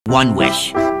One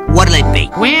wish. What'll it be?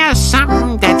 Wear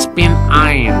something that's been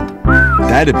ironed.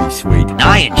 That'd be sweet. An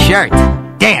iron shirt.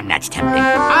 Damn, that's tempting.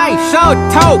 I so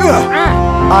tote.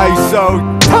 I so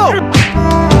tote.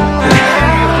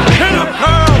 Hit him,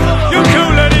 Carl! You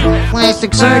too, Lenny!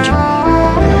 Plastic surgeon.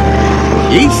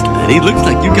 Yeesh, Lenny, looks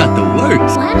like you got the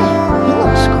works. Lenny, he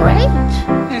looks great.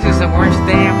 This is the worst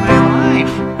day of my life.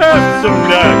 Have some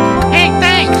nuts! Hey,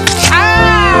 thanks.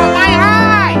 Oh, my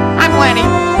eye! I'm Lenny.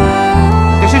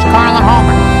 This is Carl and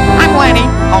Homer. I'm Lenny.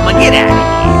 Homer, get out of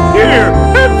here. Here,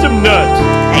 have some nuts!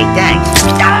 Hey, thanks.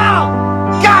 Oh!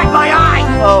 God, my eye!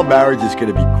 Oh, marriage is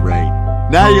gonna be great.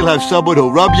 Now you'll have someone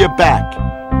who'll rub your back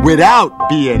without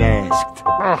being asked.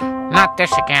 Not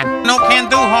this again. No can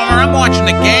do, Homer. I'm watching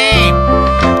the game.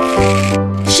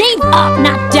 Shave up,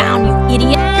 not down, you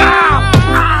idiot.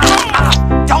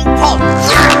 Don't pull!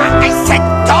 I said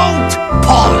don't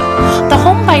pull! The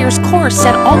home buyer's course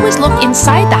said always look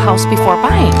inside the house before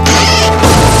buying.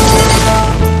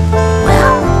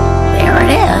 Well, there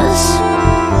it is.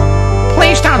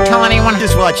 Please don't tell anyone.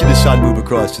 Just watching the sun move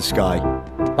across the sky.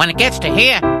 When it gets to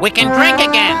here, we can drink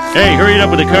again. Hey, hurry it up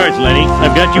with the cards, Lenny.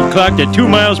 I've got you clocked at 2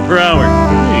 miles per hour.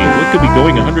 Hey, what could be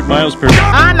going 100 miles per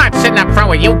hour? I'm not sitting up front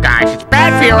with you guys. It's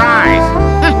bad for your eyes.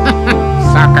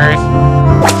 Suckers.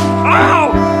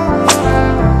 Oh!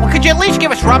 Well, could you at least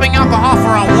give us rubbing alcohol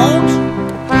for our wounds?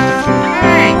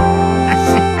 Hey!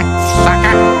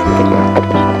 Sucker.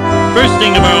 First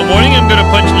thing tomorrow morning, I'm gonna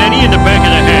punch Lenny in the back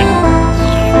of the